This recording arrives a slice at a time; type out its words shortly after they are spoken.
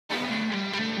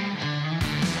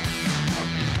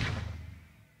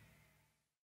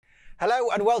Hello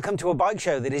and welcome to a bike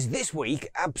show that is this week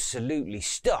absolutely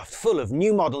stuffed full of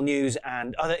new model news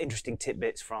and other interesting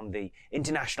tidbits from the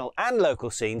international and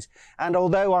local scenes. And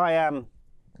although I am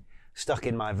stuck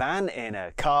in my van in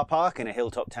a car park in a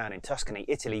hilltop town in Tuscany,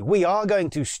 Italy, we are going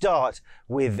to start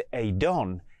with a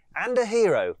Don and a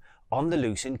hero on the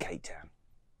loose in Cape Town.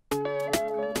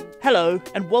 Hello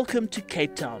and welcome to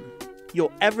Cape Town,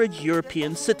 your average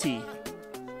European city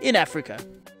in Africa.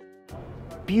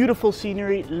 Beautiful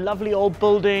scenery, lovely old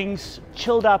buildings,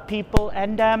 chilled out people,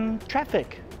 and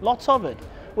traffic, lots of it,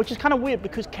 which is kind of weird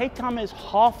because Cape Town is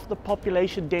half the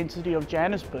population density of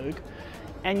Johannesburg,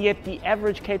 and yet the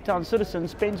average Cape Town citizen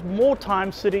spends more time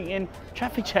sitting in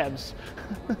traffic jams.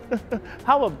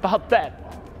 How about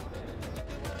that?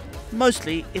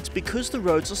 Mostly it's because the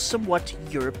roads are somewhat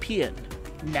European,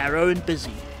 narrow and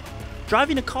busy.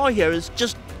 Driving a car here is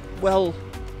just, well,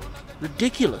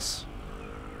 ridiculous.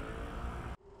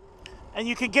 And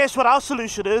you can guess what our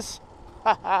solution is.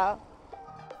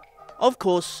 Of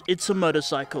course, it's a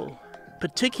motorcycle,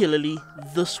 particularly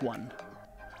this one.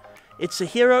 It's a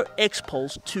Hero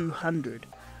Xpulse 200.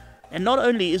 And not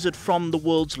only is it from the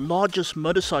world's largest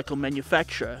motorcycle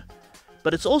manufacturer,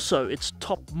 but it's also its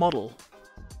top model.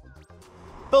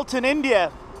 Built in India,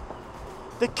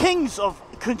 the kings of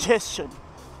congestion.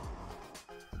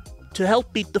 To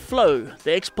help beat the flow,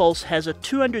 the Xpulse has a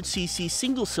 200cc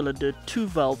single-cylinder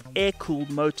 2-valve air-cooled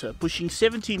motor pushing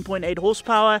 17.8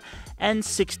 horsepower and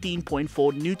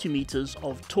 16.4 newton-meters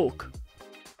of torque.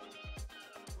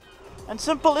 And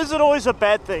simple isn't always a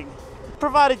bad thing.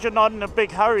 Provided you're not in a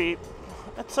big hurry,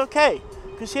 that's okay.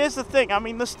 Because here's the thing, I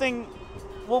mean, this thing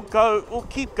will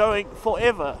keep going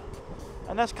forever.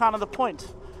 And that's kind of the point.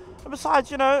 And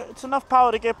besides, you know, it's enough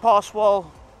power to get past, well,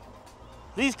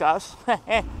 these guys.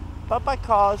 Bye-bye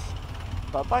cars,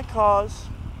 bye-bye cars,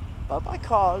 bye-bye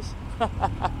cars.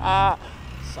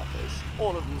 Suckers,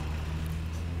 all of you.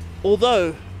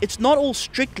 Although it's not all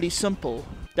strictly simple,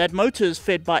 that motor is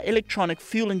fed by electronic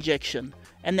fuel injection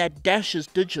and that dash is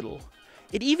digital.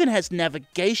 It even has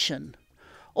navigation.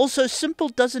 Also, simple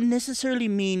doesn't necessarily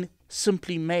mean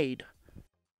simply made.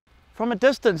 From a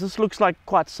distance, this looks like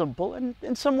quite simple, and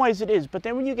in some ways it is, but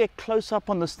then when you get close up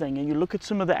on this thing and you look at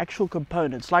some of the actual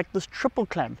components, like this triple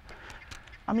clamp,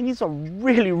 I mean, these are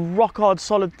really rock hard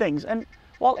solid things. And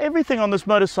while everything on this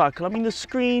motorcycle, I mean, the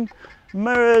screen,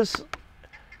 mirrors,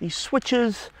 these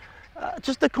switches,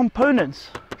 just the components,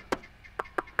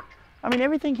 I mean,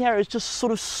 everything here is just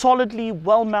sort of solidly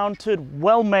well mounted,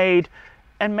 well made,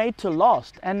 and made to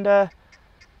last, and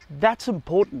that's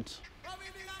important.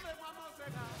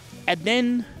 And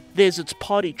then there's its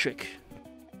party trick.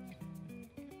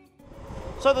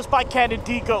 So this bike can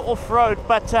indeed go off-road,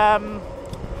 but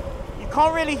you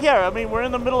can't really hear. I mean, we're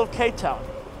in the middle of Cape Town.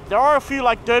 There are a few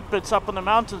like dirt bits up in the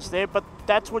mountains there, but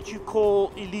that's what you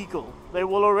call illegal. They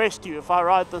will arrest you if I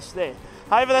ride this there.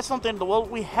 However, that's not the end of the world.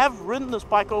 We have ridden this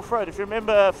bike off-road. If you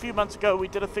remember, a few months ago we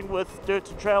did a thing with Dirt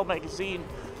to Trail magazine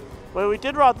where we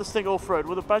did ride this thing off-road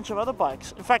with a bunch of other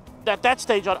bikes. In fact, at that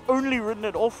stage I'd only ridden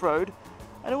it off-road,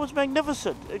 and it was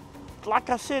magnificent. Like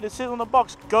I said, it says on the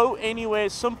box, go anywhere,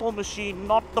 simple machine,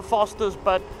 not the fastest,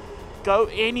 but go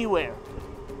anywhere.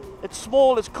 It's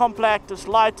small, it's compact, it's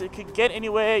light, it can get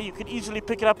anywhere, you can easily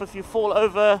pick it up if you fall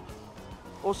over,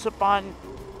 or sit behind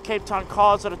Cape Town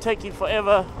cars that are taking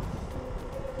forever.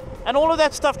 And all of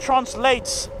that stuff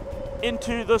translates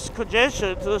into this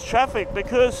congestion, to this traffic,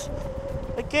 because,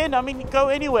 again, I mean, go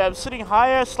anywhere. I'm sitting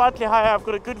higher, slightly higher, I've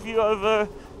got a good view over,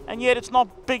 and yet it's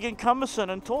not big and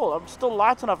cumbersome and tall. I'm still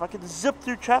light enough. I can zip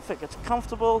through traffic. It's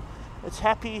comfortable. It's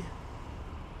happy.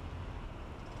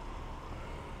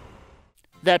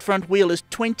 That front wheel is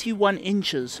 21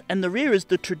 inches and the rear is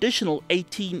the traditional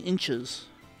 18 inches.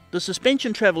 The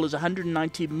suspension travel is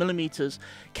 190 millimeters,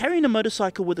 carrying a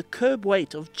motorcycle with a curb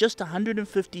weight of just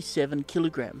 157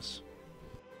 kilograms.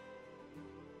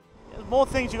 There's more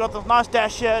things. You got this nice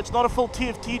dash here. It's not a full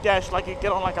TFT dash like you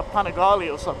get on like a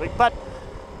Panigale or something, but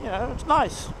you know, it's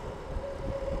nice.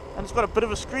 And it's got a bit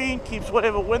of a screen, keeps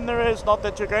whatever wind there is, not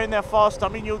that you're going there fast. I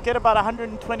mean, you'll get about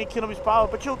 120 kilometers per hour,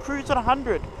 but you'll cruise at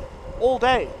 100 all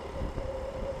day.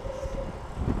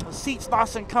 The seat's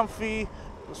nice and comfy,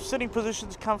 the sitting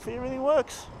position's comfy, everything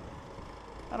works.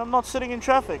 And I'm not sitting in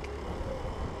traffic.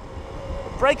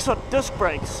 The brakes are disc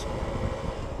brakes,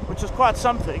 which is quite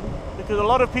something, because a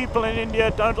lot of people in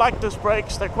India don't like disc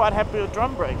brakes, they're quite happy with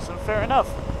drum brakes, and fair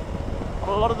enough. On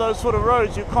a lot of those sort of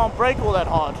roads, you can't brake all that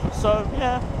hard. So,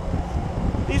 yeah,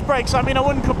 these brakes, I mean, I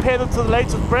wouldn't compare them to the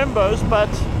latest Brembos, but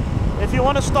if you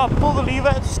want to stop, pull the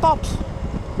lever, it stops.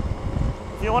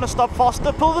 If you want to stop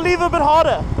faster, pull the lever a bit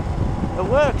harder. It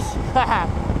works.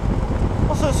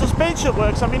 Also, suspension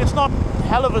works. I mean, it's not a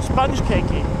hell of a sponge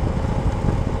cakey.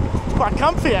 It's quite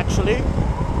comfy, actually.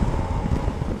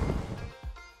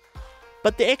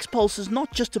 But the Xpulse is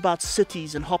not just about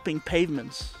cities and hopping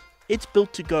pavements. It's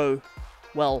built to go,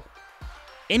 well,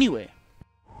 anywhere.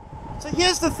 So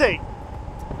here's the thing.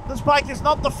 This bike is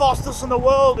not the fastest in the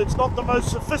world, it's not the most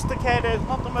sophisticated, it's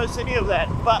not the most any of that,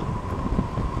 but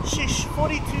sheesh,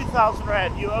 42,000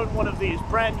 Rand, you own one of these,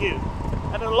 brand new.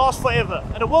 And it'll last forever.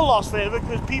 And it will last forever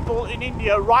because people in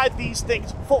India ride these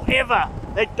things forever.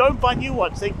 They don't buy new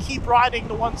ones, they keep riding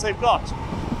the ones they've got.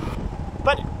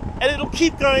 And it'll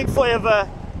keep going forever,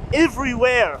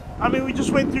 everywhere. I mean, we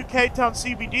just went through Cape Town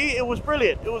CBD, it was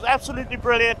brilliant. It was absolutely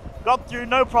brilliant. Got through,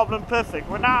 no problem, perfect.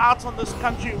 We're now out on this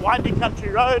windy country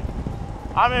road.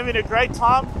 I'm having a great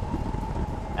time,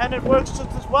 and it works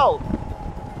just as well.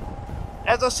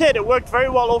 As I said, it worked very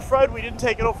well off-road. We didn't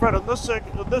take it off-road on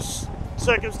this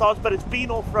circumstance, but it's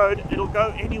been off-road. It'll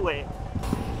go anywhere.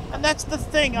 And that's the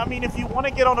thing. I mean, if you want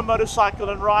to get on a motorcycle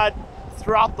and ride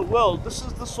throughout the world, this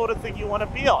is the sort of thing you want to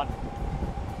be on.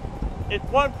 It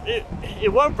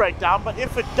won't break down, but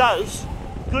if it does,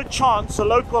 good chance a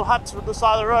local hut on the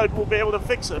side of the road will be able to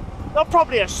fix it. They'll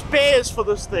probably have spares for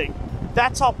this thing.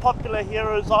 That's how popular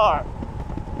heroes are.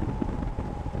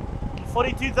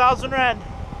 42,000 Rand.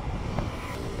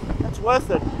 That's worth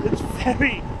it. It's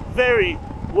very, very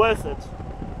worth it.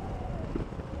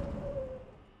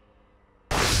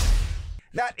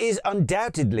 That is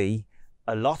undoubtedly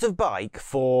a lot of bike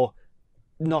for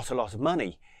not a lot of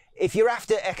money. If you're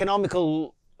after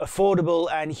economical, affordable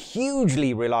and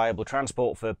hugely reliable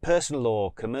transport for personal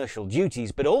or commercial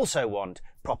duties, but also want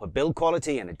proper build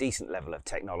quality and a decent level of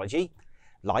technology,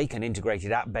 like an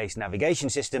integrated app-based navigation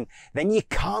system, then you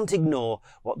can't ignore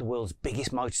what the world's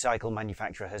biggest motorcycle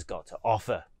manufacturer has got to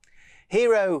offer.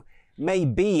 Hero may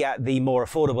be at the more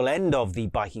affordable end of the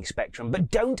biking spectrum, but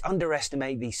don't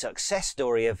underestimate the success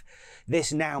story of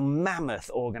this now mammoth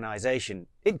organisation.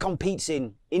 It competes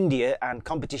in India and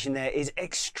competition there is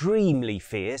extremely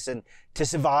fierce, and to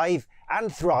survive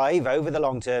and thrive over the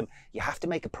long term, you have to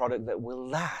make a product that will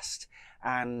last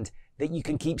and that you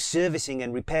can keep servicing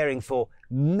and repairing for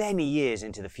many years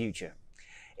into the future.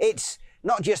 It's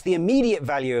not just the immediate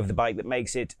value of the bike that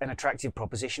makes it an attractive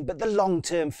proposition, but the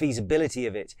long-term feasibility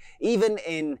of it, even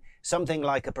in something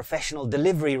like a professional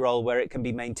delivery role where it can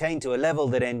be maintained to a level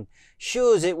that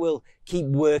ensures it will keep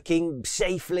working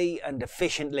safely and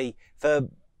efficiently for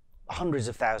hundreds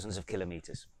of thousands of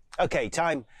kilometers. Okay,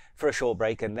 time for a short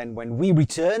break, and then when we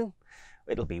return,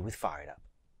 it'll be with Fire It Up.